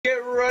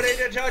ready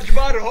to touch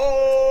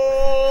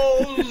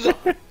buttholes.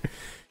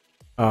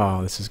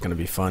 Oh, this is gonna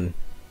be fun.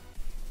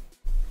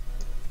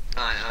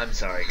 I'm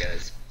sorry,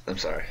 guys. I'm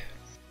sorry.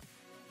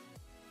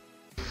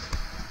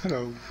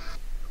 Hello.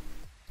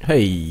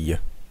 Hey.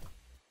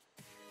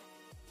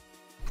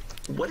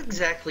 What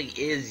exactly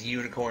is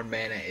unicorn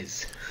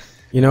mayonnaise?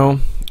 You know,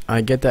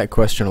 I get that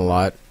question a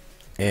lot,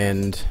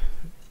 and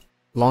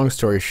long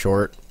story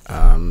short,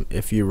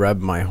 if you rub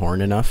my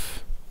horn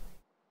enough,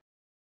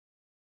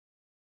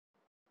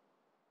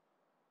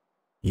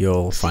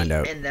 you'll find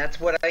out. And that's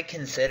what I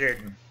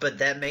considered, but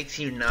that makes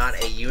you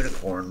not a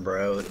unicorn,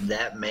 bro.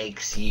 That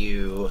makes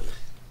you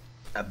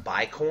a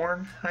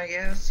bicorn, I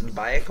guess?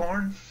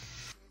 Biacorn?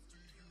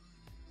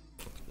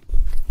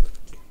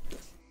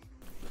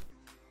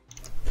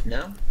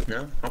 No?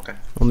 No? Okay.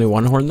 Only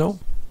one horn though?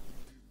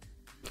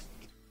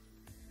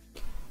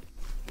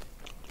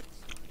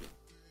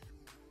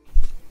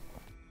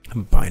 A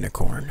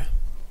binacorn.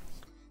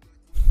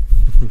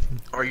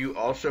 Are you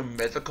also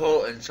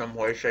mythical in some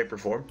way, shape, or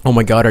form? Oh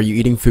my god, are you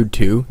eating food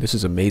too? This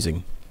is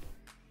amazing.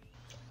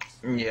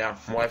 Yeah,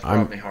 wife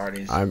brought me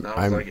Hardee's. I was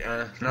I'm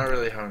like, not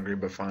really hungry,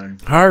 but fine.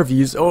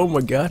 Harvey's, oh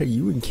my god, are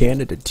you in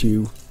Canada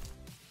too?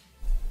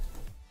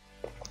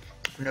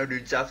 No,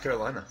 dude, South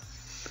Carolina.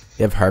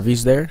 You have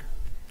Harvey's there?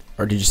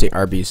 Or did you say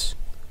Arby's?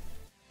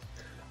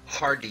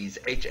 Hardee's,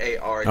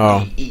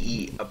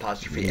 H-A-R-D-E-E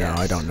apostrophe No, S.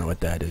 I don't know what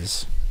that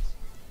is.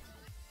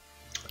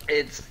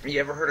 You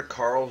ever heard of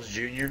Carl's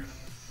Jr.?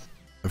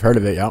 I've heard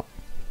of it, yeah.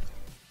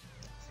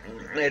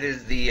 It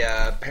is the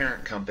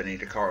parent company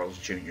to Carl's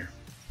Jr.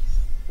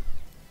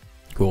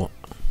 Cool.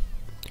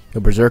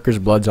 The Berserker's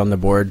blood's on the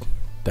board.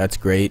 That's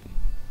great.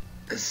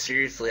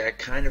 Seriously, I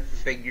kind of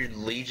figured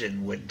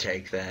Legion would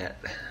take that.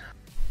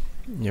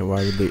 Yeah,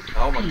 why would they?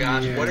 Oh my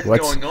gosh, Yeah. what is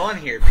What's- going on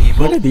here,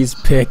 people? What are these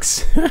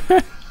picks?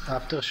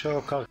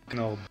 Aftershock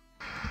Arcanorb.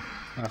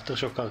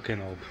 Aftershock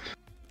Arcanorb.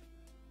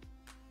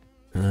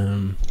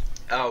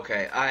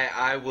 Okay,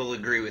 I will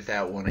agree with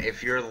that one.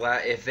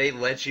 If they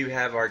let you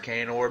have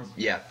Arcane Orb,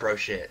 yeah, pro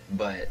shit.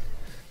 But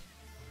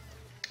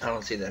I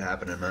don't see that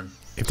happening, man.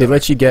 If they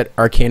let you get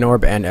Arcane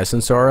Orb and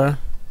Essence Aura,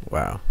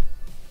 wow.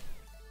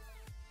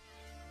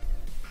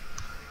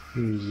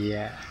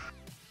 Yeah.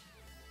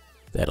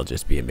 That'll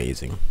just be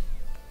amazing.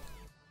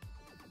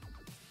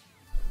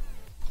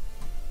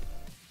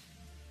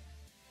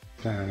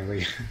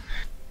 Anyway.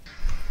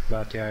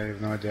 But yeah, I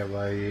have no idea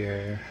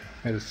why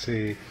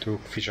LC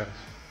took Fisher.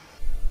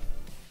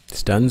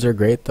 Stuns are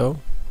great though,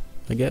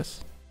 I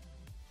guess.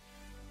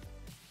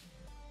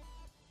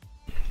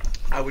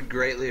 I would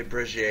greatly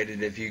appreciate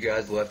it if you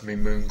guys left me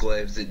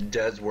Moonglaves. It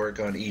does work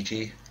on ET.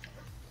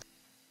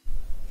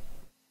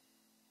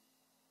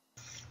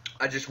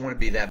 I just want to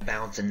be that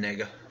bouncing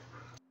nigga.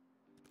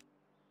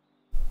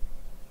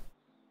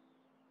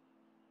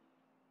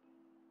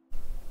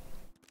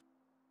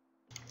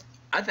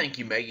 I think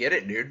you may get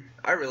it, dude.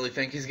 I really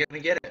think he's gonna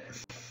get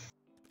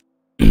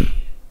it.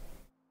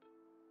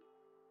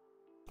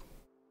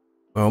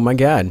 Oh my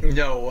god.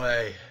 No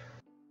way.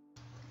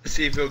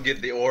 See if he'll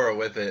get the aura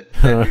with it.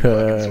 That'd be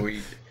fucking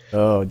sweet.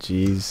 Oh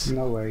jeez.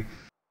 No way.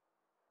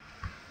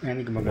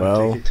 Enigma gonna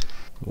Well, take it.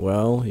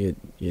 well,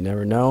 you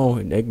never know.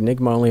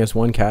 Enigma only has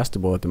one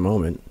castable at the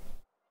moment.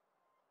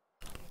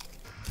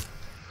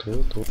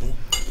 True.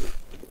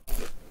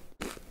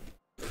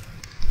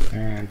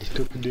 And he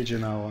took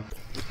Diginawa.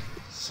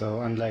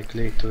 So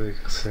unlikely to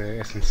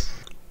Essence.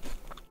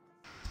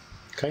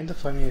 Kinda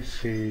funny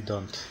if he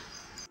don't.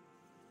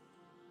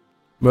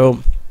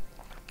 Well,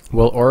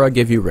 will Aura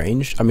give you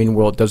ranged? I mean,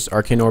 does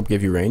Arcane Orb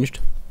give you ranged?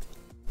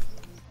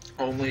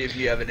 Only if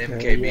you have an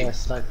MKB. Yeah,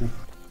 slightly.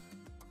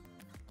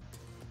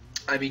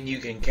 I mean, you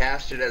can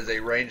cast it as a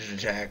ranged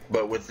attack,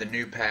 but with the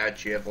new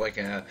patch, you have like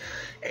a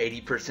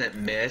 80%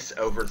 miss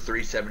over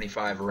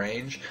 375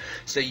 range,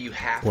 so you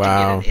have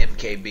Wow. to get an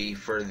MKB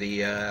for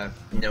the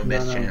no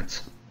miss No.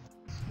 chance.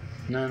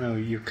 No,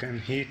 you can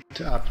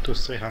hit up to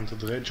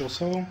 300 range or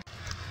so.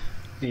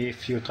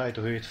 If you try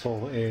to hit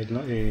for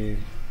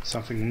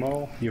something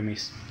more, you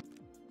miss.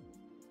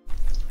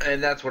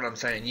 And that's what I'm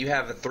saying. You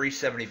have a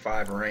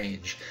 375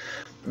 range,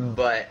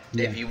 but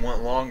if you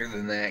want longer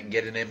than that,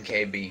 get an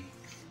MKB.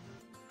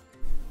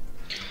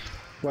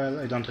 Well,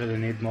 I don't really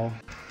need more.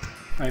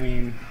 I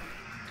mean,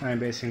 I'm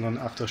basing on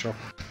Aftershock,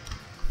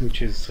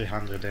 which is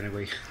 300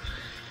 anyway.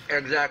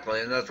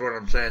 Exactly, and that's what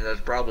I'm saying.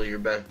 That's probably your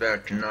best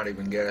bet to not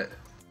even get it.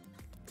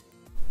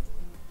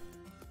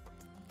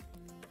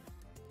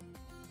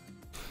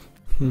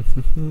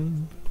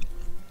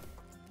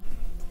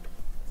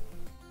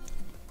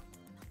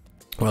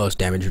 Well, its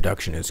damage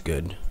reduction is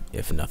good,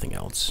 if nothing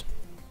else.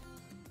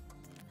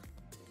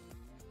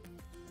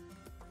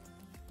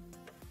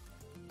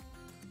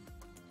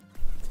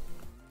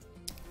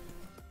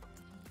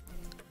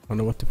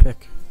 Wonder what to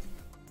pick.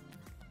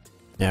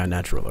 Yeah,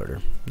 natural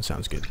order. That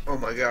sounds good. Oh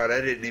my god,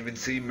 I didn't even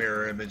see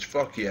mirror image.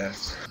 Fuck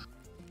yes.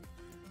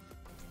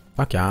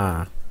 Fuck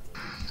yeah.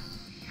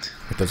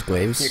 With those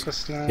glaives.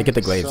 Ecoslam, They get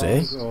the glaives,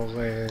 eh? Swords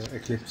or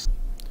Eclipse.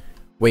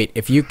 Wait,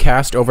 if you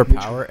cast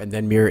Overpower and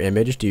then Mirror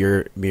Image, do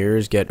your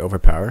mirrors get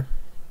Overpower?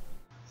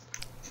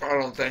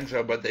 don't think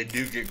so, but they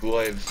do get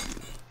glaives.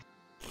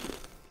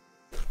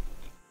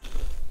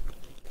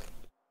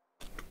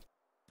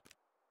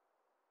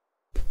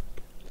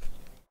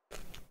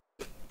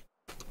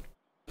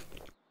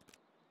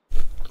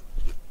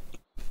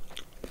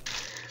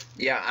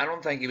 Yeah, I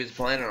don't think he was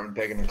planning on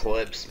picking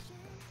Eclipse.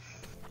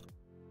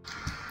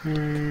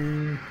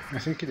 I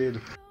think he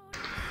did.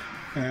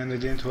 And I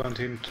didn't want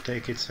him to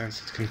take it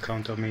since it can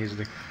counter me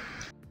easily.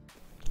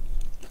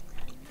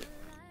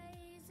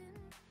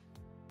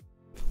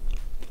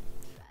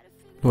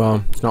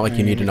 Well, it's not like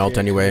you need an ult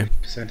anyway.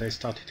 I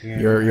started again,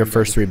 Your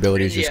first 3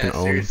 abilities just Yeah, gonna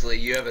own. seriously,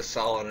 you have a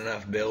solid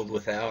enough build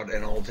without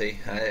an ulti.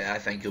 I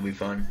think you'll be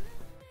fun.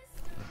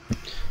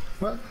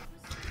 Well,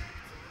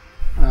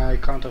 I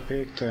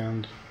counterpicked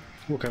and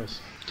who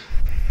cares?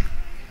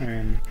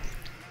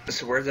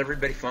 So where's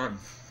everybody from?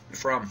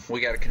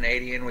 We got a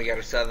Canadian, we got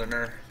a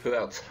Southerner. Who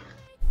else?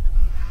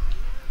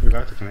 You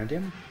got a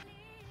Canadian?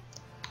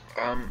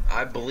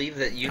 I believe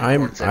that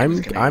Unicorn said he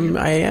was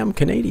I am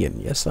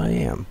Canadian. Yes, I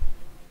am.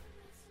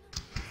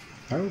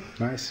 Oh,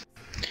 nice.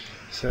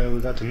 So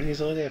we got an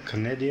Israeli, a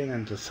Canadian,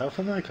 and a South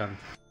American.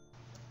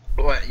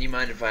 What? You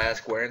mind if I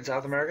ask where in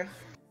South America?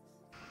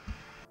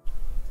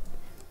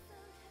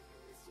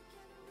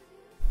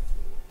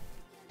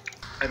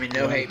 I mean,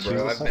 no hate,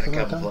 bro. I've been a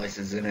couple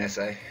places in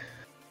SA.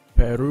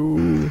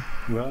 Peru.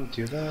 Well,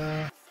 do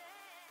that.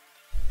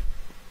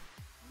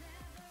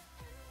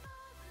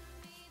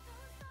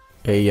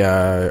 Hey,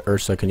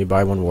 Ursa, can you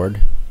buy 1 ward?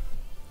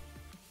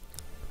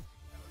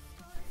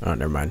 Oh,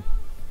 never mind.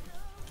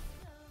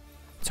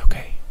 It's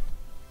okay.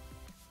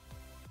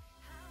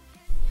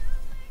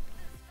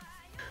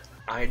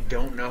 I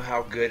don't know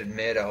how good at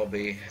mid I'll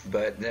be,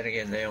 but then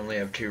again, they only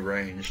have 2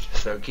 ranged.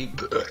 So keep,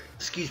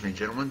 excuse me,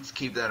 gentlemen,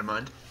 keep that in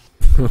mind.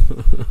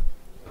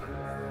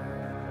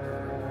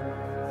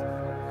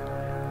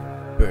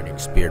 Burning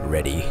spear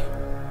ready.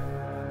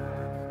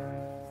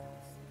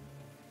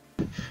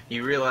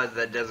 You realize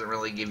that doesn't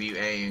really give you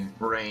a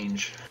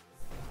range.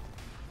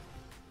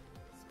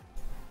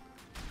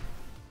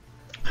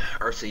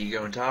 Ursa, you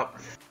going top?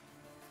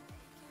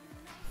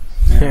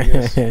 Yeah,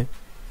 yes. You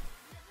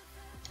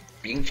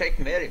can check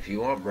mid if you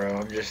want, bro.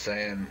 I'm just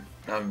saying.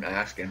 I'm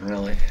asking,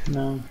 really.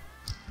 No.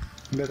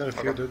 Better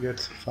if you do get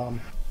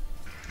farm.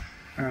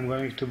 I'm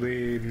going to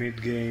be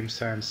mid-game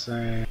since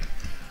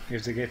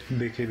if they get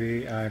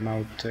BKB, I'm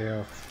out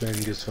of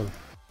playing useful.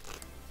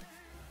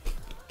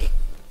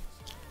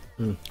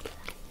 I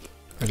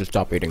should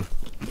stop eating.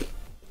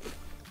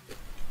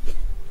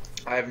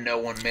 I have no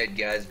one mid,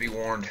 guys. Be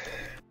warned.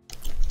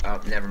 Oh,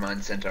 never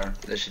mind, Centaur.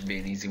 This should be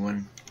an easy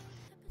one.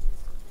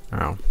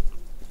 Oh.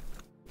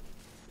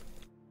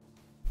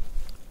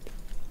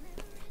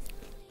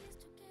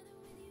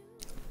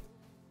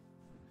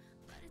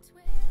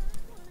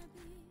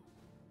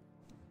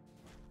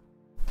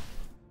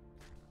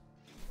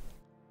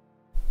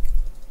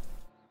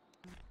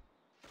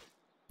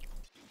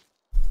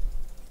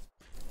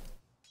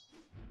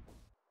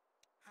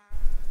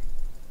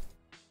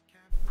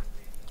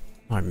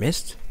 Oh, I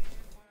missed?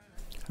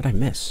 How'd I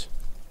miss?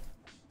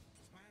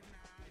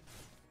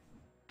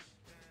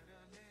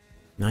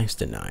 Nice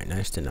deny,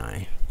 nice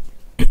deny.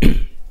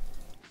 I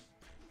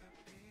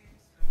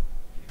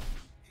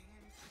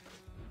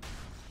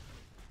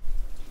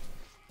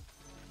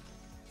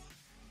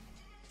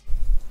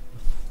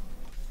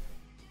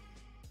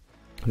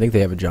think they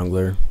have a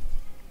jungler,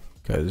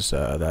 because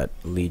that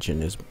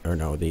Legion is, or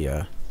no,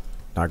 the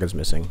Naga's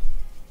missing.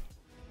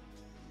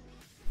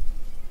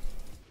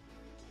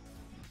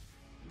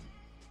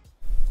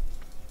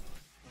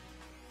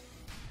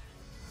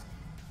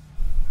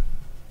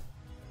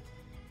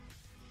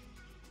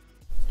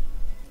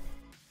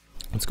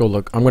 Let's go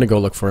look. I'm gonna go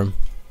look for him.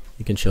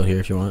 You can chill here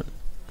if you want.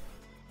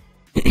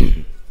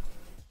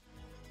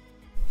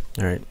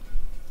 Alright.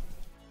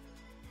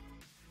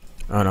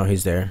 Oh no,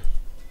 he's there.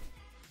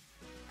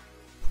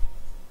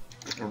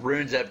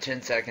 Rune's up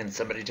 10 seconds.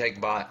 Somebody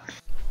take bot.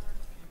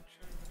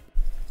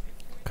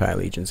 Kai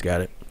Legion's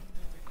got it.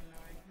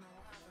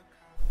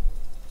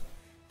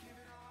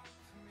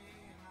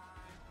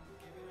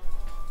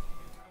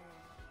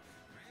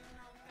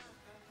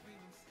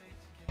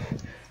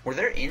 Were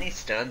there any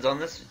stuns on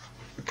this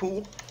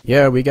pool?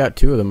 Yeah, we got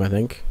 2 of them, I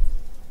think.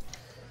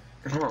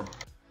 Huh.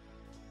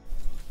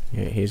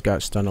 Yeah, he's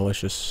got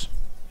Stunalicious.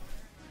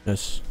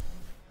 Yes.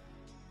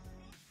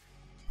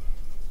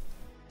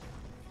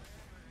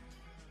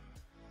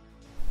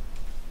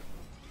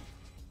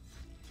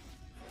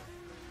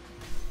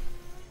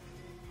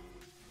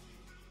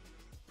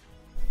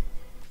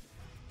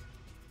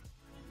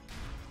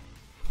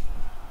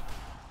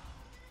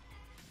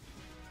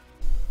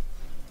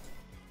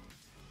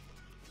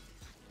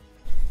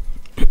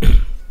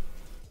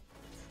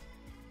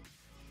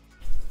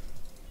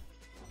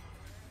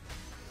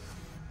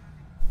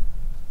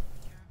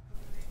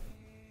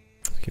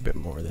 Keep it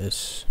more of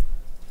this.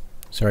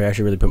 Sorry, I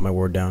should really put my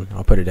ward down.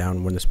 I'll put it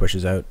down when this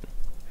pushes out.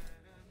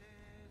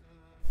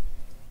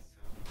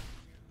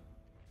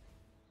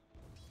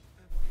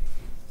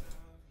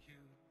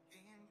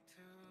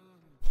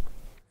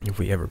 If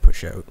we ever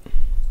push out.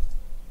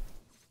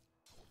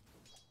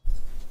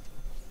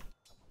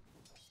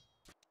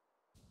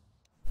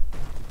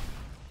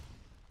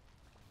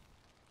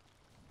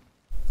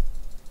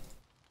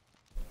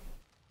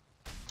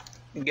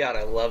 God,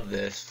 I love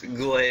this.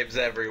 Glaives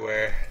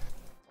everywhere.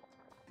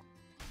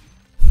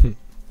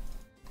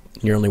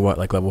 You're only what,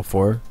 like level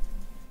 4?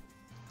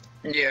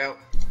 Yeah.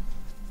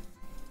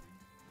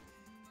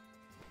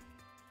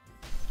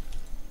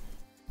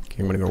 Okay,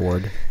 I'm gonna go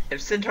ward.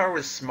 If Centaur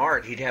was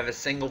smart, he'd have a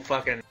single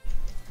fucking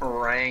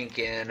rank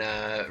in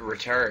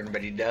return,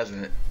 but he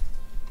doesn't.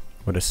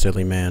 What a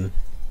silly man.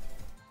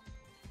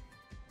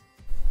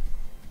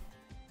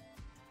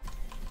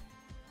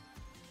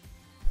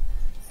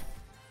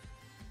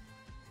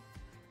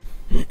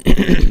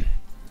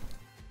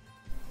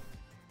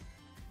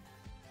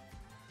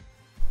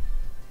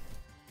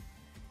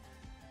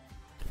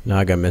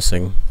 Naga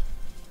missing.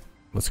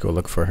 Let's go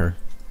look for her.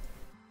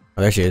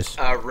 Oh, there she is.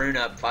 Rune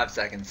up, 5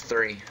 seconds,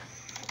 3.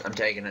 I'm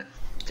taking it.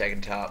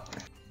 Taking top.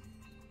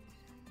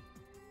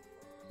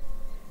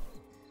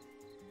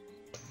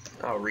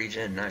 Oh,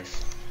 regen,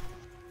 nice.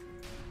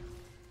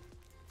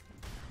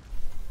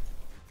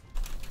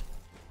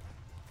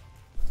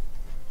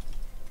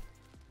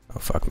 Oh,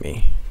 fuck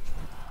me.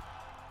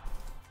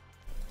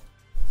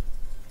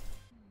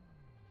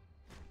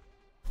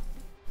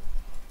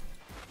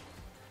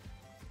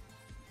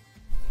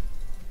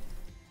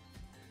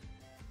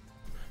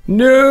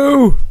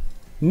 No!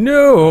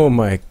 No! Oh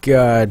my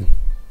god.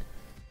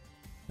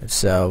 That's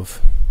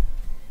salve.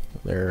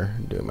 They're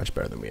doing much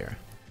better than we are.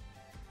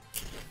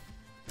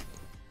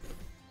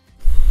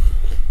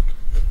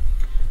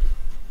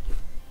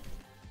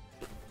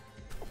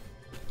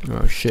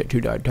 Oh shit,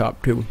 2 died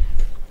top too.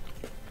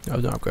 That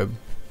was not good.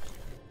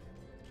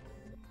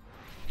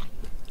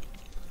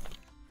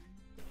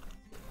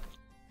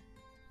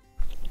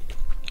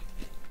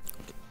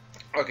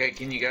 Okay,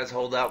 can you guys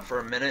hold out for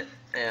a minute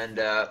and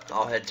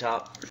I'll head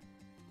top?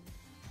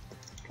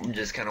 I'm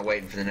just kind of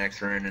waiting for the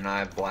next rune and I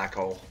have black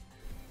hole.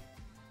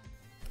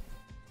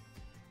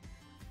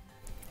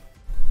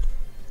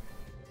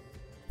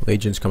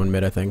 Legion's coming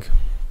mid, I think.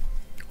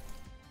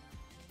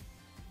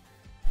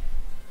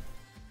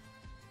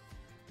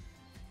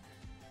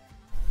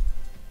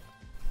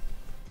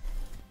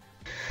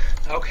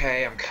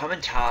 Okay, I'm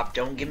coming top.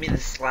 Don't give me the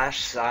slash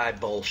side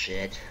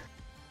bullshit.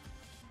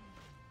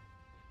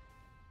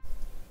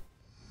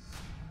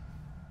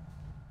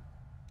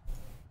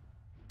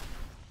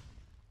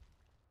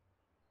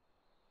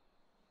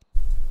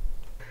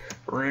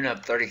 Rune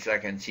up 30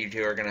 seconds. You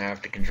two are gonna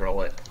have to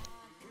control it.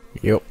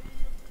 Yep.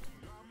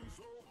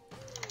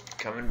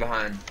 Coming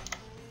behind.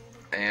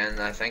 And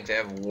I think they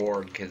have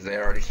ward because they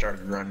already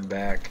started running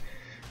back.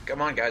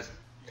 Come on, guys.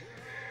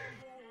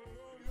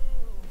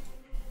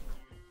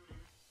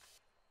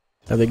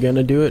 Are they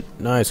gonna do it?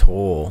 Nice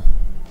hole.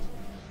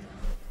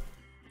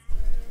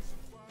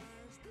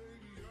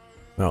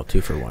 Well,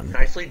 2 for 1.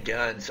 Nicely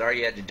done. Sorry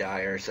you had to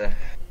die, Ursa.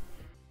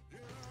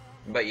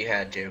 But you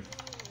had to.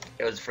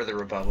 It was for the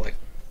Republic.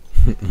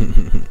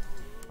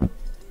 What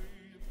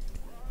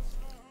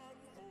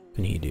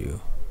can he do?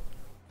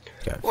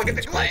 Got Look at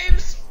the Fiend's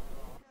claims!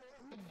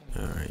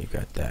 Blade. Alright, you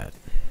got that.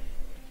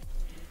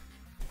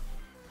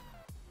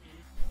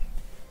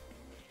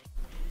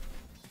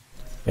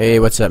 Hey,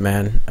 what's up,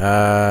 man?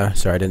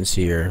 Sorry, I didn't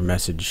see your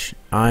message.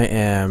 I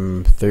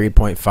am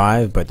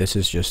 3.5, but this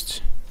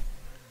is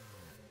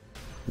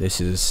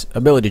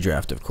ability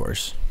draft, of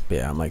course. But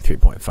yeah, I'm like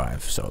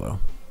 3.5 solo.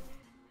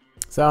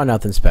 So,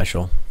 nothing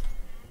special.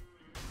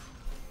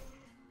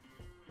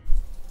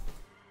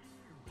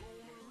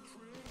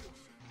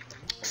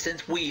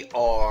 Since we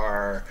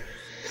are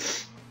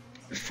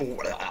for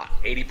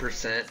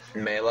 80%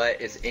 melee,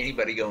 is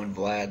anybody going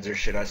Vlad's or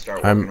should I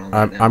start working on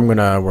that now? I'm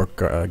gonna work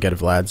get a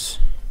Vlad's.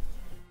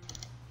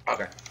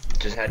 Okay,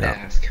 just had to No.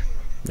 ask.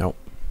 Nope.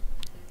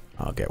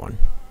 I'll get one.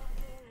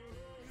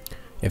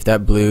 If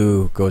that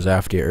blue goes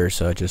after you,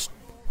 Ursa, just,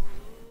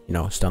 you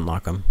know, stun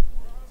lock him.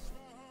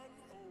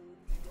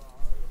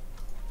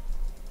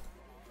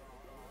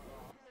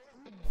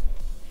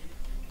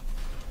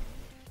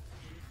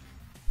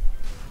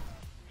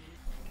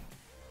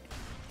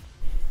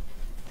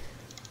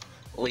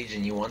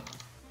 Legion, you won.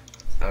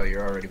 Oh,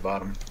 you're already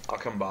bottom. I'll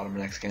come bottom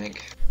next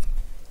gank.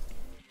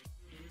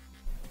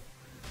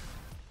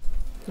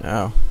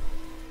 Ow.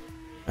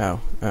 Ow,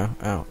 ow,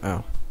 ow,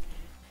 ow.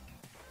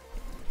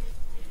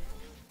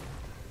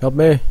 Help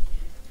me!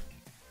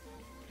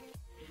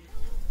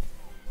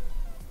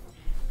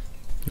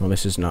 Well,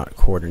 this is not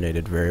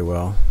coordinated very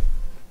well.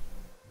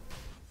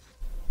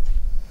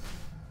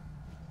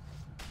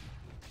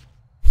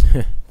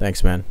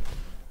 Thanks, man.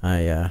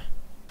 I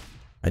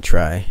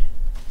try.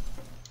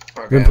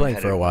 Okay, Been I'm playing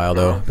for headed- a while,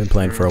 though. Been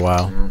playing for a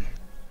while.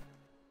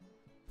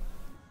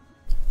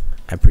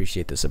 I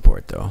appreciate the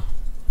support, though.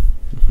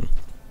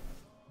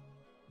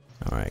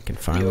 Alright, can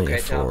finally okay,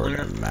 Tom afford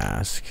a Luna?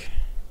 mask.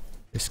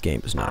 This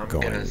game is not I'm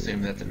going gonna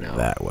assume that's a no.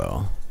 that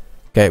well.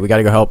 Okay, we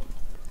gotta go help.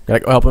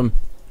 Gotta go help him.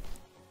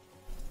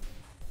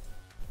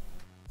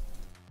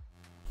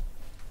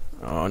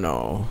 Oh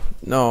no.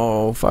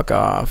 No, fuck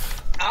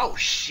off. Oh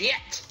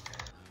shit!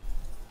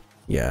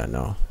 Yeah,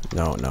 no.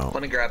 No, no.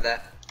 Let me grab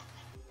that.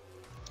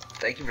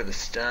 Thank you for the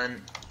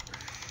stun.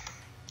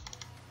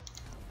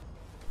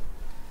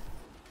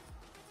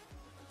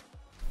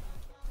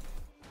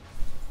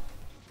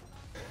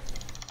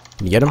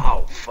 Can you get him?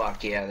 Oh,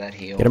 fuck yeah, that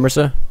heal. Get him,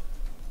 Ursa?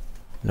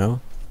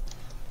 No?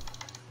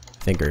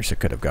 I think Ursa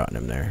could have gotten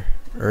him there.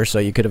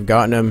 Ursa, you could have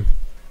gotten him.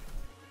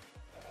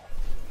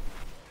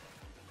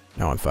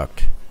 Now I'm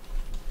fucked.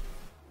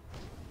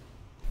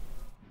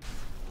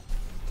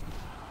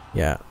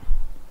 Yeah.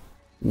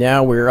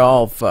 Now we're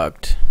all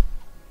fucked.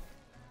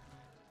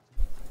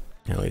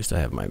 At least I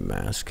have my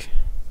mask.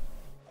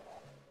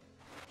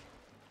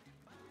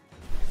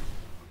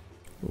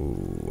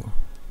 Ooh,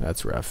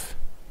 that's rough.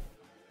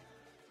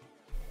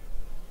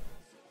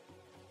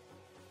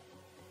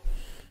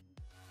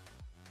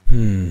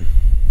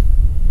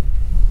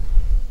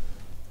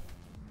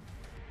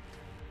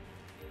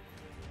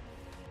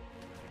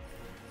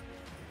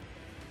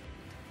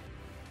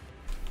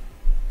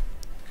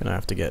 Gonna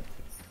have to get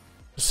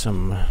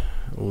some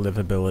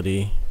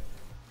livability.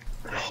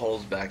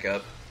 Holes back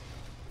up.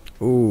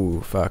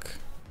 Ooh, fuck.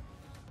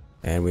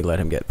 And we let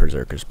him get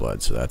Berserker's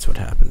Blood, so that's what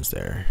happens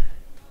there.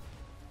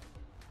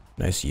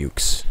 Nice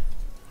ukes.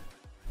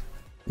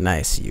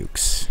 Nice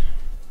ukes.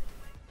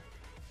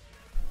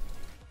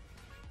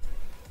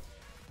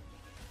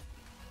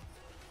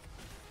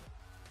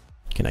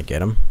 Can I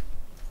get him?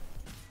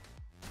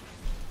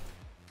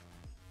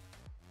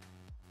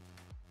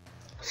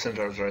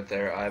 Centaur's right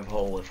there. I have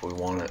hole if we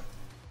want it.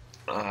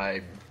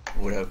 I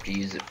would hope to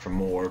use it for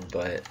more,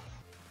 but...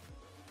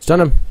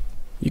 Stun him!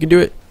 You can do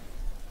it!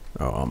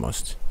 Oh,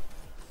 almost.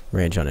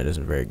 Range on it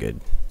isn't very good.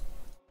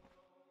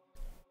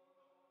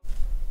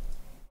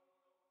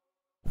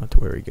 Not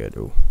very good.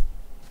 Ooh.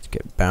 Let's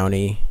get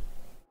bounty.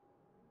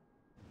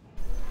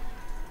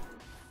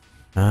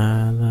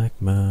 I like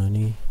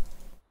money.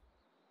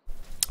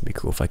 It'd be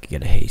cool if I could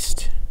get a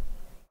haste.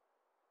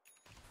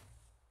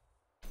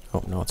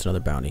 Oh no, it's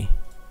another bounty.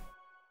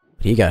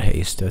 But he got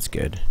haste. That's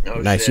good. Oh,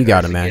 nice, shit, you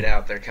got Ursa, him, man. Get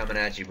out! They're coming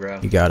at you, bro.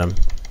 You got him.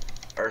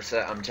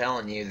 Ursa, I'm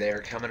telling you,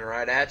 they're coming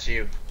right at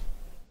you.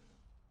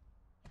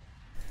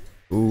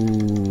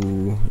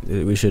 Ooh,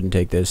 we shouldn't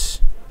take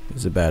this. This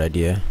is a bad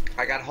idea.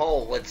 I got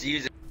hole. Let's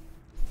use it.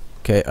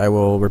 Okay, I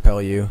will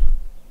repel you.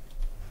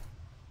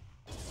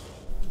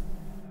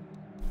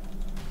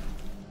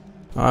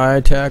 I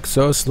attack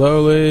so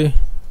slowly.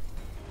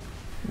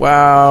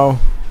 Wow.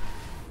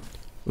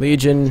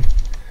 Legion.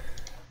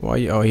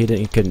 Why? Oh, he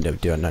didn't. He couldn't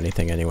have done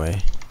anything anyway.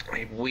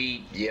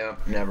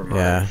 Yep, never mind.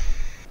 Yeah.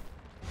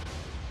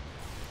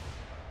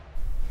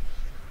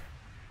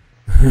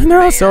 No,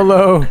 Man,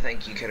 solo. I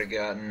think you could have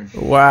gotten.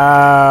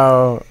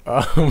 Wow.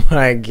 Oh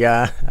my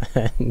god.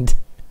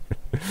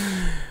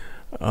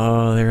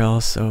 Oh, they're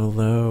all so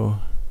low.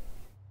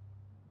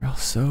 They're all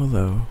so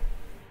low.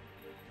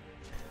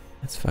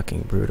 That's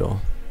fucking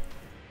brutal.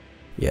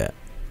 Yeah.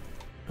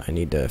 I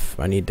need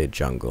to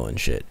jungle and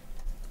shit.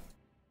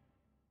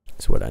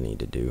 That's what I need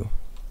to do.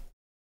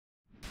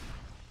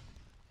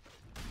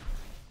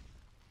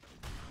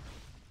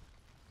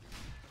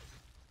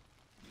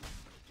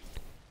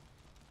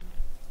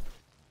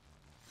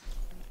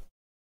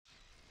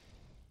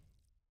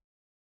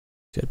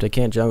 Except I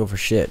can't jungle for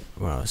shit.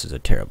 Wow, this is a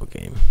terrible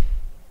game.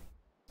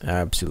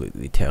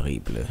 Absolutely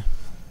terrible.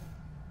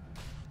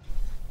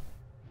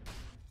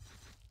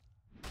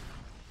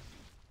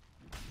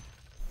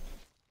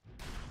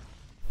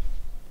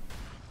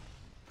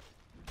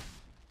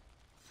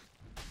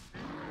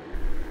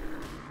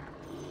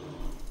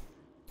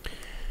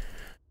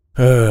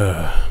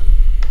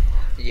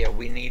 Yeah,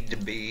 we need to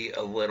be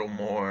a little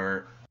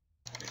more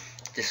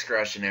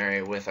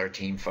discretionary with our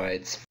team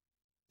fights.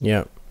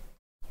 Yep.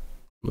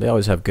 They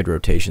always have good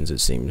rotations, it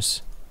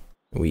seems.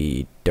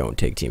 We don't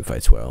take team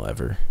fights well,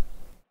 ever.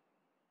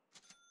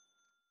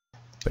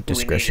 But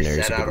discretionary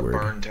is a good word. We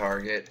need to set out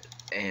a burn target,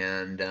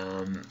 and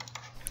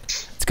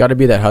it's got to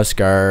be that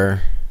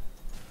Huskar,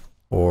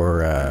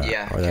 or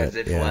yeah, because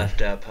if yeah.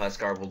 left up,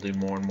 Huskar will do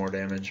more and more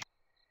damage.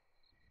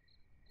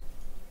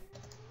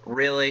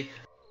 Really?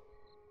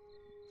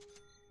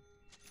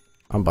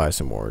 I'll buy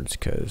some wards,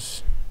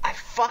 cause I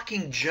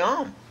fucking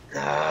jump.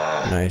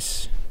 Ugh.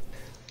 nice.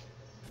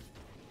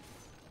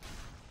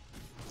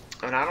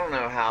 And I don't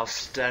know how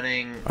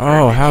stunning.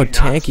 Oh, or how did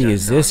you not tanky stun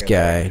is this Naga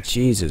guy? there?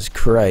 Jesus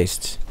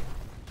Christ.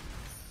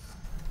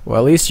 Well,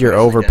 at least you're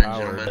Nicely done,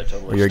 overpowered,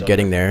 gentlemen. or you're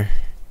getting there.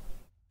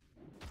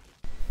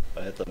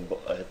 I hit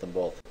them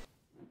both.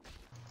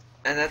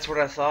 And that's what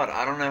I thought.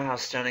 I don't know how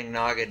stunning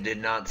Naga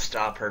did not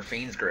stop her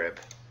Fiend's Grip.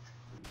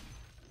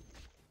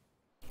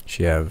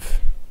 She have...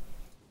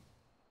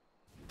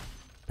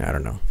 I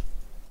don't know.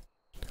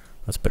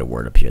 Let's put a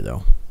word up here,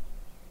 though.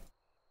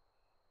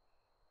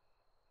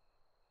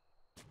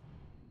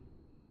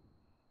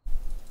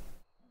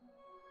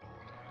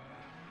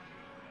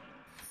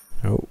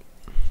 Oh.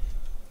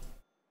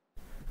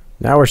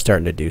 Now we're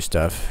starting to do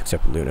stuff,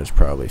 except Luna's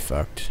probably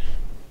fucked.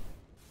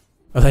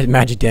 Oh, that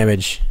magic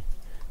damage.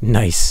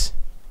 Nice.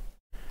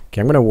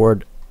 Okay, I'm gonna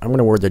ward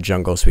the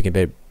jungle so we can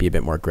be a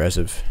bit more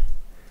aggressive.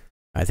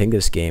 I think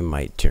this game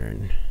might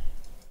turn.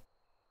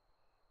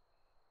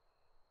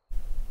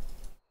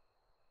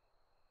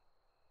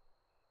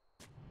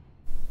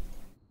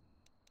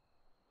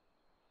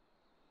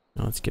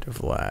 Now let's get a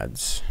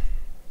Vlad's.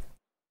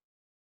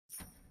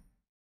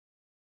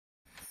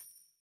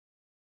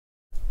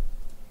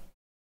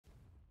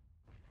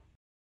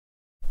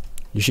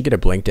 You should get a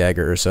Blink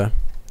Dagger, Ursa.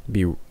 It'd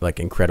be like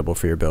incredible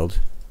for your build.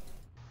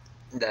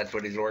 That's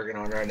what he's working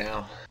on right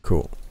now.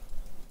 Cool.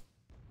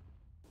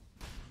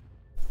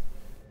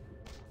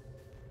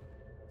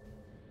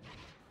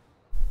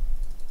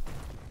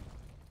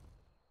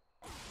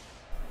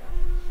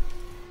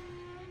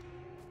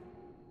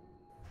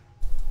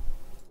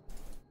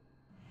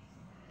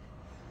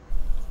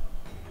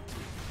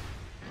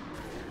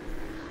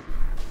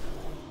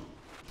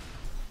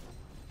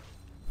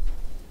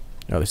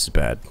 Oh, this is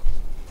bad.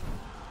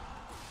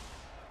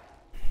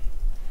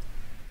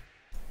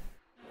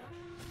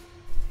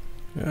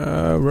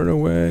 Run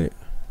away.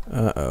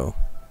 Uh-oh.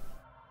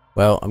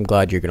 Well, I'm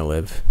glad you're gonna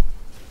live.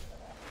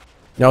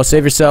 No,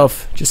 save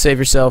yourself. Just save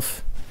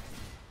yourself.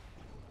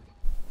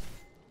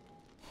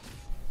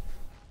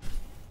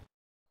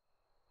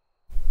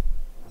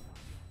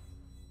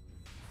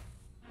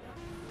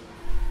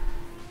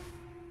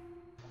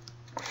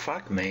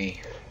 Fuck me.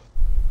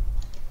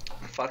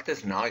 Fuck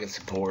this Naga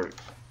support.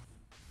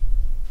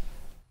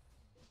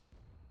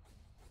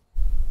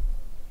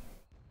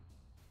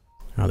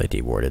 Oh, they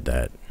dewarded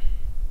that.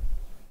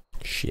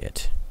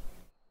 Shit.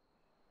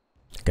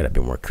 Gotta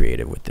be more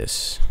creative with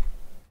this.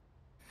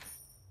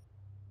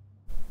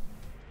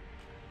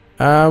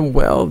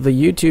 Well, the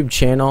YouTube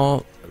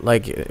channel,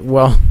 like,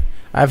 well,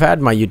 I've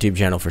had my YouTube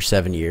channel for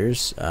 7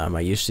 years. I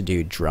used to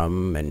do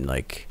drum and,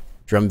 like,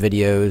 drum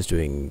videos,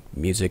 doing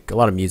music, a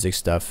lot of music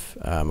stuff,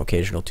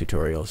 occasional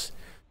tutorials.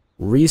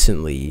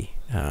 Recently,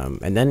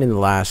 and then in the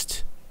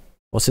last,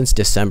 well, since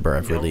December,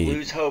 I've really... Don't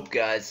lose hope,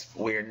 guys.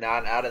 We're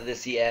not out of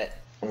this yet.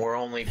 We're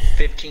only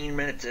 15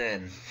 minutes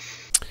in.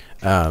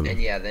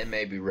 And yeah, they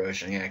may be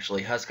rushing,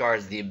 actually. Huskar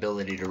has the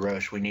ability to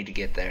rush. We need to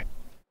get there.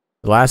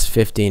 The last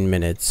 15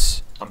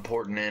 minutes... I'm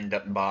porting in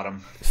up bottom.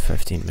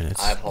 15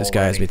 minutes. This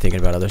guy has me thinking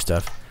about other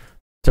stuff.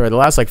 Sorry, the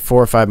last like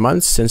 4 or 5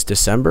 months since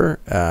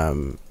December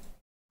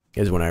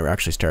is when I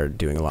actually started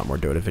doing a lot more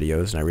Dota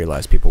videos, and I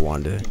realized people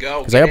wanted to...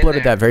 Because I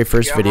uploaded that very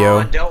first video.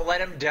 On, don't let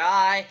him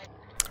die!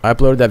 I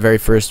uploaded that very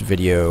first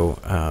video,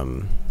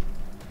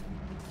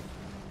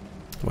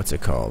 what's it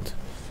called?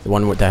 The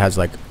one that has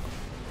like...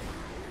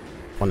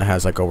 One that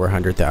has like over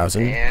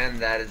 100,000. And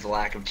that is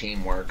lack of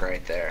teamwork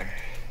right there.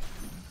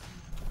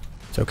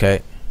 It's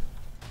okay.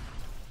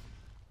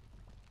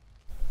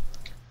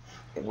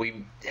 I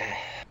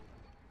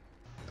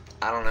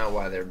don't know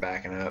why they're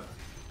backing up.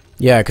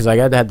 Yeah, because I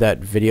had that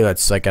video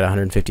that's like at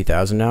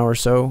 150,000 now or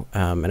so,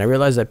 and I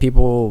realized that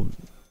people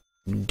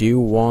do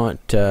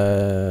want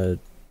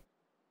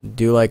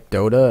do like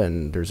Dota,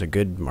 and there's a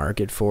good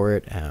market for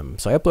it.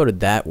 So I uploaded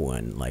that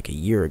one like a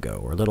year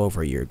ago, or a little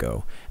over a year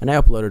ago, and I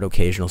uploaded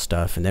occasional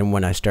stuff. And then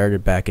when I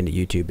started back into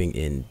YouTubing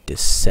in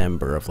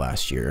December of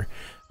last year,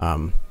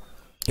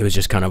 it was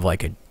just kind of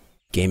like a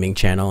gaming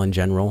channel in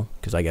general,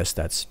 because I guess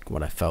that's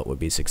what I felt would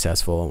be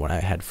successful and what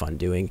I had fun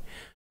doing.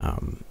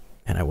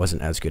 And I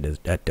wasn't as good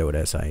at Dota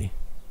as I,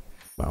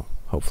 well,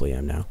 hopefully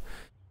am now.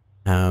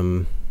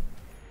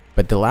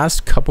 But the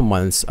last couple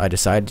months, I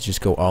decided to just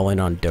go all in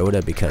on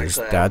Dota, because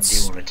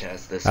actually,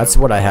 that's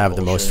what I have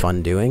the most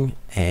fun doing,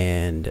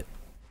 and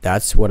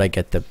that's what I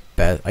get the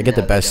best. I get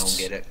the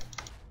best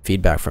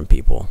feedback from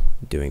people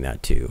doing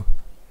that too.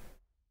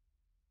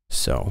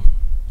 So,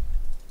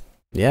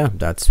 yeah,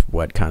 that's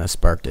what kind of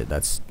sparked it.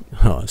 That's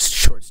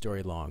short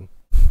story long.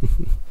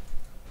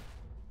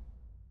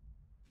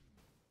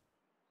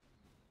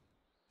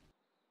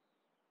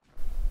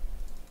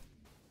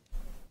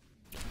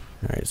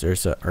 Alright,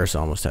 so Ursa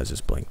almost has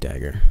his Blink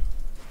Dagger.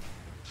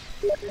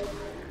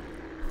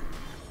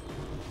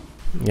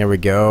 There we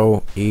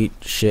go. Eat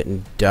shit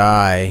and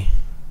die.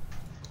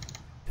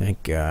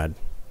 Thank God.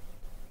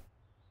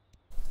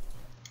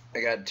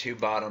 I got 2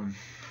 bottom.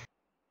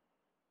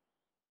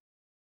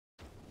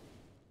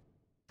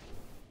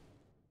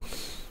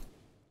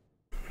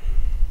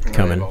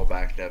 Coming. They're all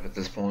backed up at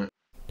this point.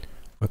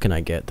 What can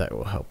I get that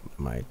will help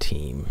my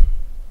team?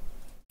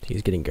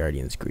 He's getting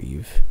Guardian's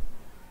Greave.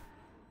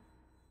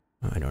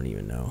 I don't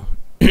even know.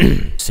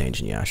 Sange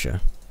and Yasha.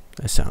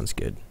 That sounds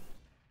good.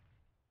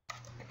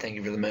 Thank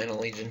you for the Mana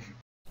Legion.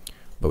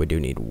 But we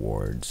do need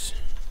wards.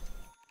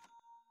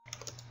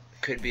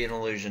 Could be an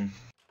illusion.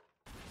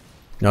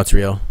 No, it's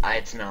real.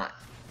 It's not.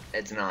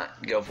 It's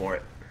not. Go for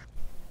it.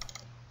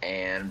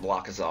 And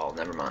block us all.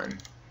 Never mind.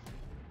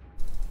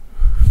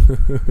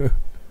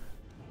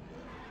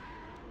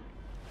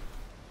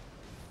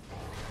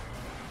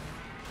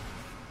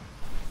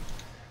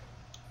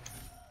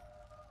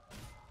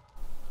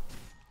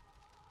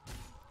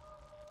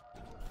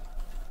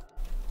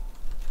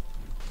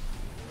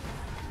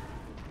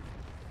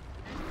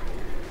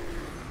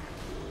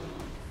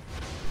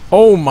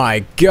 Oh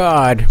my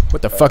God!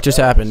 What the fuck just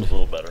happened? A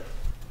little better.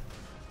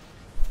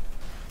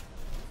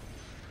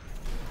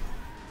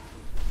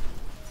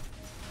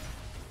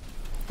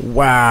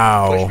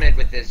 Wow. Push mid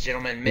with this,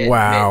 gentlemen. Mid,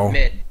 wow.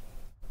 mid.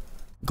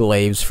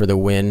 Glaives for the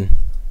win.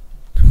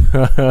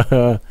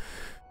 I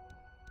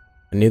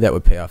knew that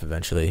would pay off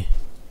eventually.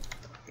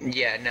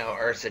 Yeah, no,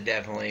 Ursa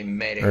definitely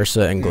made a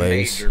Ursa and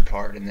Glaives. major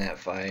part in that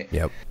fight.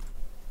 Yep.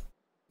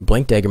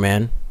 Blink Dagger,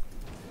 man.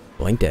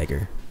 Blink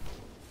dagger.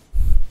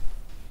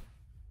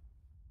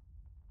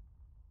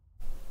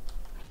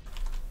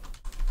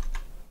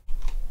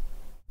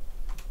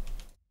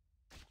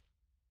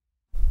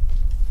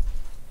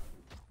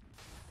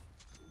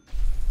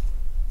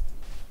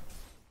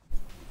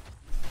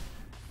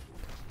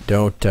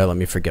 Don't let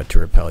me forget to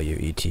repel you,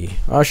 ET.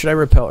 Oh, should I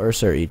repel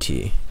Ursa or ET?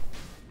 I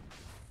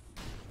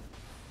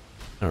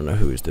don't know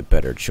who's the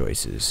better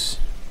choices.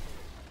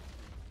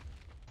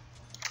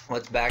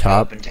 Let's back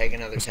top. up and take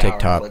another Let's tower. take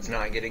top. Let's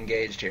not get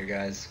engaged here,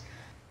 guys.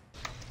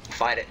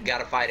 Fight it.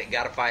 Gotta fight it.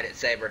 Gotta fight it.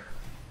 Saber.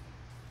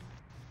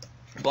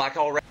 Black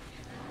hole.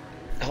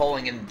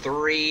 Holding in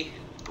 3.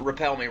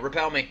 Repel me.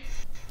 Repel me.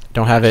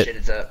 Don't have it. Shit,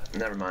 it's up.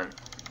 Never mind.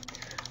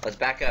 Let's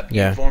back up.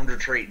 Yeah. Uniformed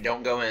retreat.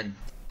 Don't go in.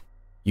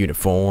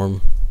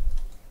 Uniform.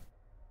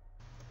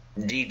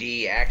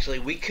 DD. Actually,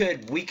 we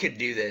could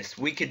do this.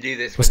 We could do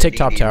this. Let's take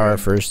top tower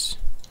first.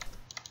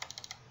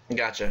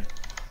 Gotcha.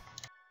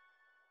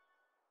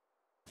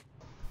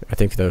 I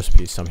think there's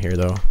be some here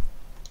though.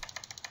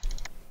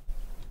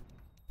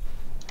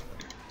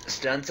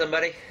 Stun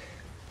somebody.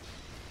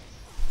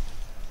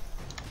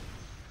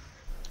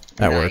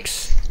 That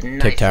works.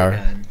 Take tower.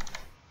 Done.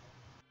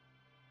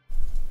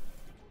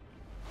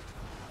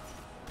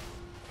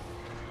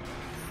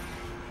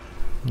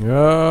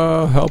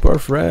 Oh, help our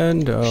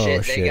friend. Oh,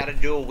 shit. shit. They got a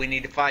duel. We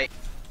need to fight.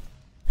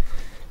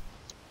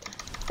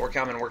 We're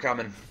coming. We're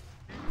coming.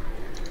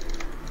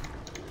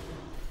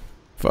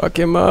 Fuck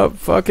him up.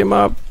 Fuck him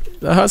up.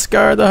 The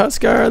Huskar. The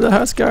Huskar. The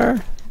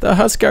Huskar. The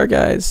Huskar,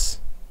 guys.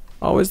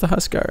 Always the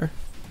Huskar.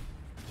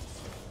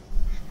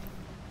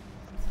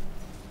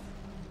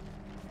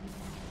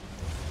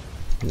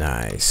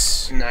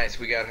 Nice. Nice.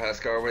 We got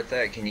Huskar with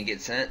that. Can you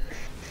get sent?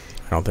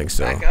 I don't think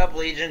so. Back up,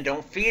 Legion.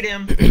 Don't feed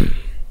him.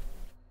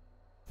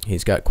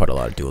 He's got quite a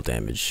lot of dual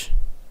damage.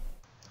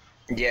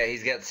 Yeah,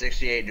 he's got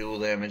 68 dual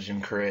damage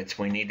and crits.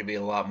 We need to be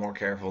a lot more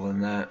careful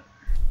than that.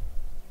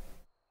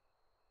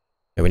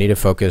 Yeah, we need to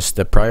focus.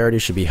 The priority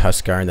should be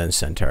Huskar and then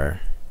Centaur.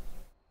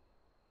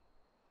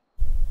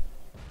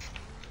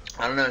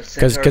 I don't know.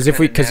 Because if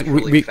we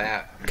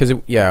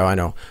yeah, I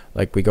know.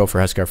 Like we go for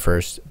Huskar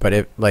first, but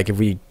if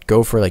we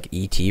go for like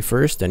ET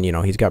first, then you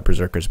know he's got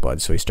Berserker's blood,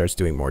 so he starts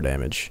doing more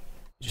damage.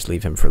 Just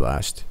leave him for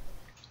last.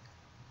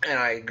 And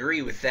I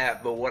agree with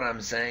that, but what I'm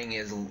saying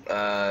is,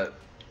 fucking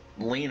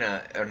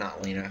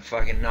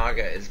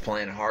Naga is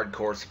playing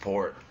hardcore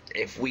support.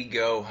 If we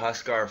go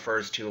Huskar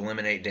first to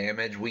eliminate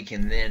damage, we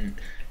can then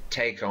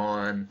take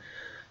on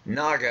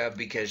Naga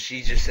because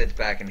she just sits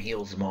back and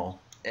heals them all.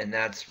 And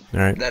that's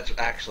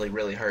actually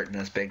really hurting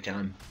us big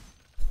time.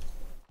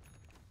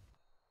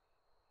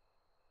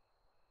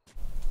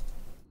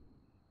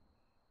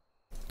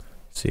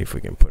 See if we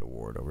can put a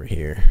ward over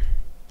here.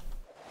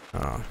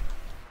 Oh.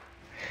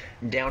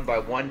 Down by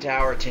 1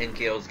 tower, 10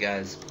 kills,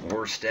 guys.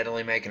 We're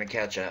steadily making a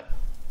catch up.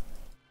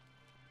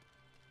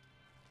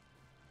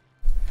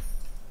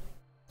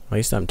 At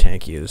least I'm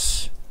tanky.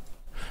 At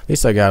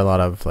least I got a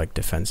lot of like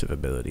defensive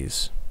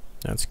abilities.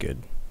 That's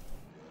good.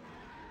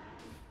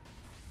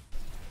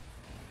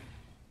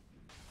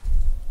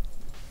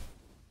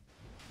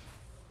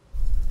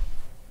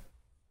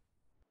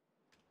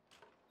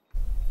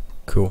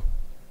 Cool.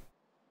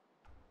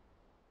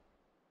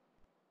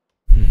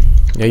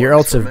 Yeah, your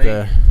ults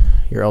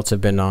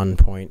have been on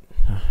point.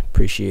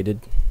 Appreciated.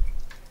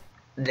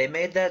 They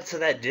made that so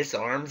that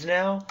disarms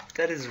now?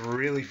 That is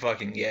really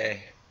fucking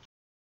gay.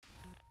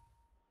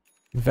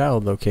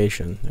 Valid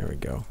location. There we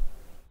go.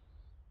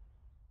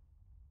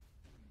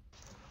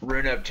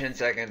 Rune up 10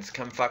 seconds.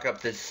 Come fuck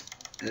up this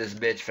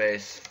bitch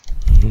face.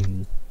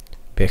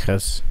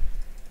 Pijas.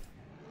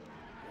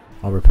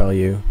 I'll repel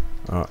you.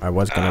 Oh, I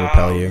was gonna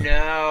repel you.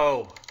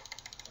 No!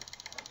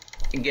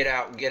 Get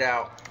out, get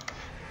out.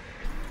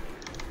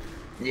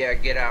 Yeah,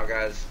 get out,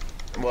 guys.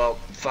 Well,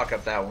 fuck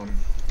up that one.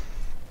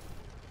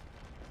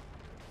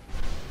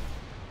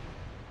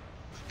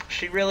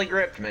 She really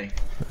gripped me.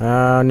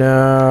 Oh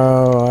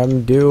no,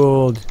 I'm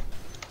dueled.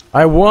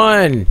 I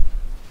won!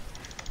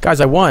 Guys,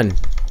 I won!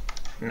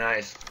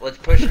 Nice. Let's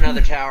push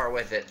another tower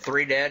with it.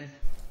 3 dead.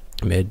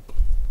 Mid.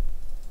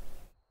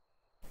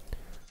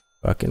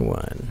 Fucking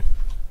won.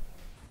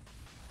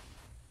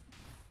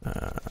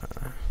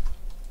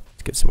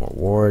 Let's get some more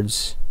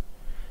wards.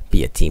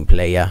 Be a team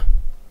player.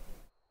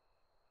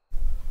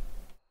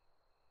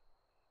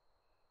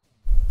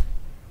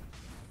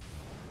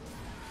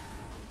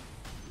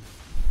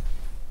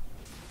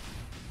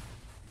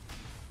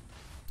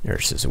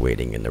 Nurse is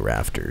waiting in the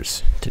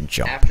rafters to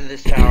jump. After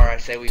this tower, I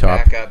say we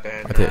back up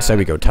and... I say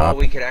we go top.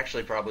 Well, we could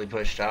actually probably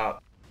push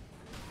top.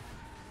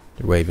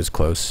 The wave is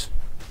close.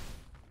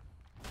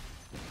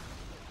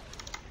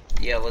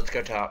 Yeah, let's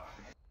go top.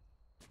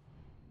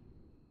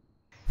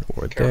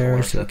 Ward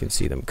there, so you can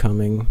see them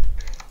coming.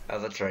 Oh,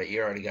 that's right.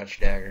 You already got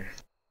your dagger.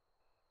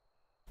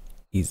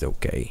 He's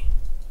okay.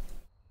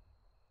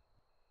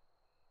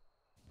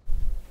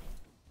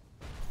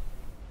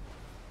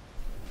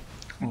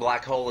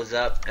 Black hole is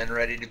up and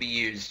ready to be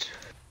used.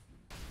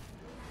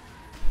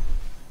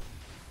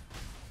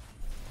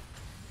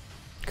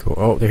 Cool.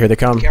 Oh, here they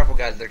come. Careful,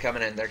 guys. They're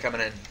coming in. They're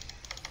coming in.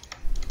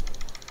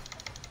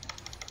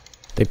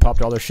 They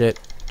popped all their shit.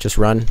 Just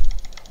run.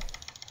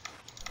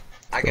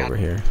 I Go got over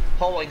here.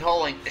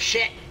 Holding.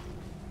 Shit.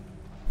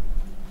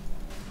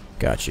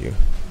 Got you.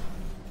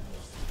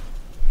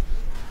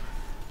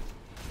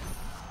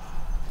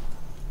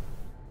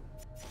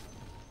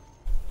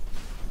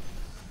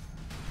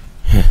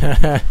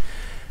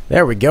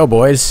 There we go,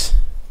 boys.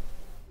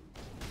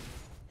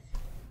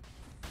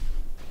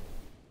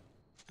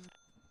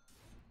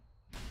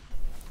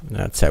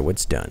 That's how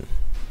it's done.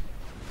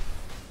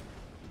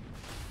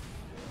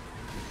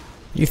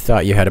 You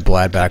thought you had a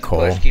blad back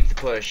hole, Keep the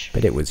push.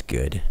 but it was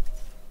good.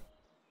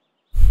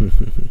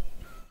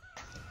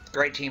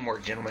 Great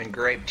teamwork, gentlemen.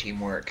 Great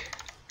teamwork.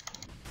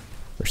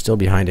 We're still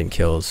behind in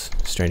kills,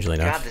 strangely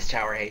enough. God, this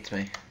tower hates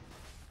me.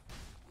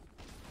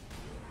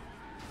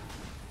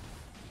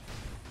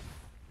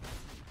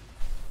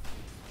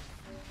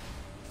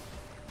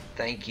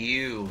 Thank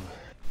you.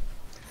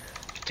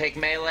 Take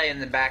melee and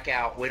then back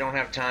out. We don't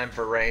have time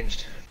for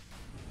ranged.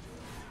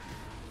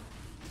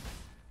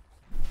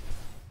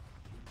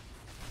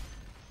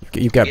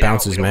 You've got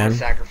bounces, we don't man. want to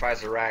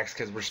sacrifice the racks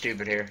because we're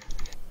stupid here.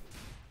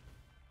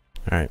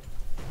 Alright.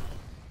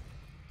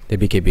 They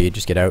BKB,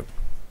 just get out.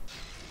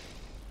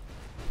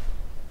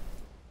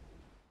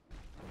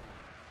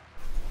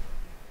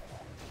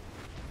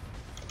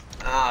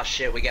 Ah,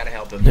 shit, we gotta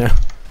help him. Yeah.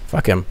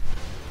 Fuck him.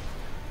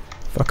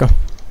 Fuck him.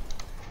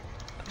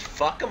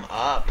 Fuck him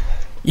up.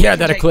 Yeah, We can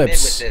that take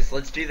eclipse. Mid with this.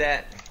 Let's do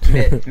that.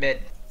 Mid.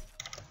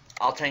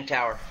 I'll tank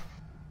tower.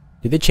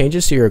 Did they change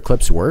this so your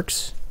eclipse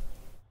works?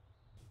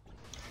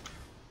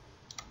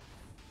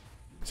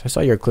 So I saw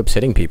your eclipse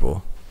hitting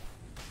people.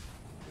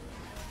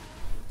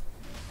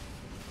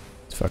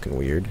 It's fucking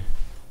weird.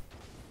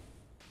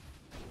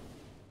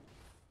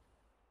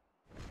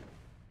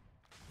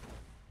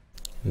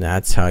 And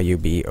that's how you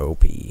be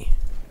OP.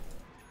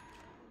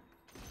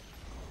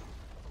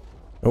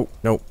 Oh,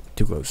 no,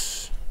 too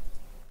close.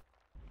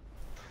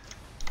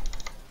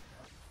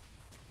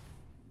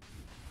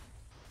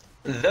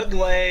 The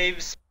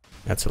glaives.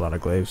 That's a lot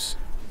of glaives.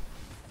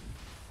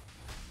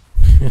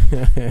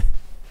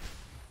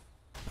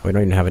 We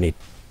don't even have any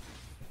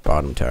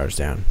bottom towers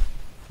down.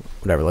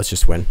 Whatever, let's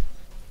just win.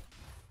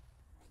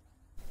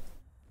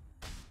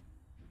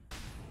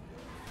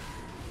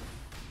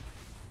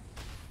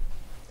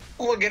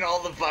 Look at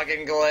all the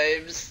fucking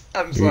glaives.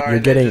 I'm sorry. You're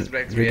that getting just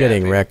makes me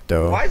getting happy. wrecked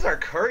though. Why is our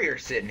courier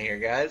sitting here,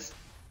 guys?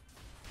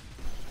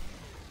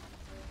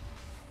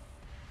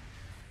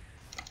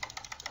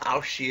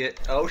 Oh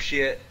shit. Oh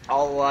shit.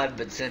 All alive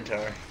but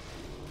Centaur.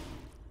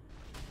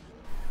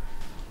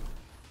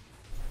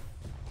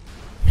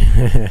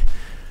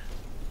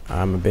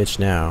 I'm a bitch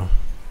now.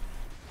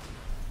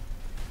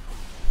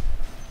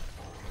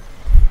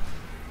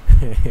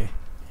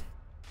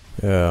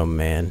 Oh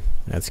man,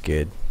 that's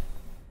good.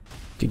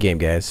 Good game,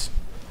 guys.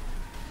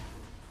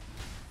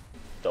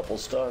 Double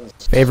stuns.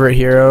 Favorite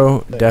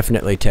hero?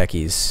 Definitely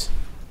Techies.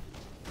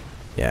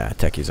 Yeah,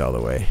 Techies all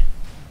the way.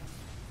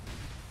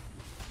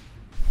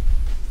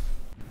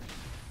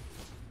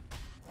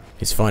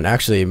 He's fun.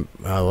 Actually,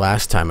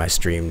 last time I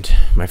streamed,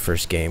 my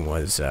first game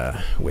was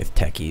with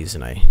Techies,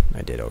 and I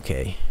did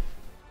okay.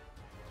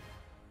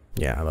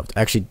 Yeah, I loved.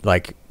 Actually,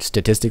 like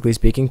statistically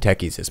speaking,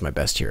 Techies is my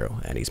best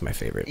hero, and he's my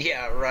favorite.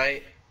 Yeah,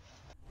 right.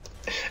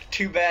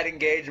 2 bad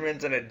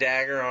engagements and a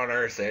dagger on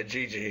Ursa.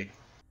 GG.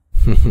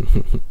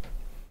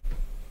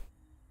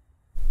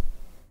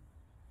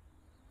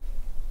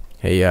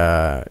 Hey,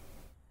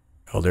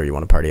 Elder, you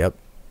want to party up?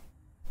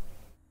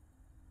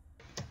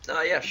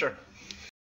 Yeah, sure.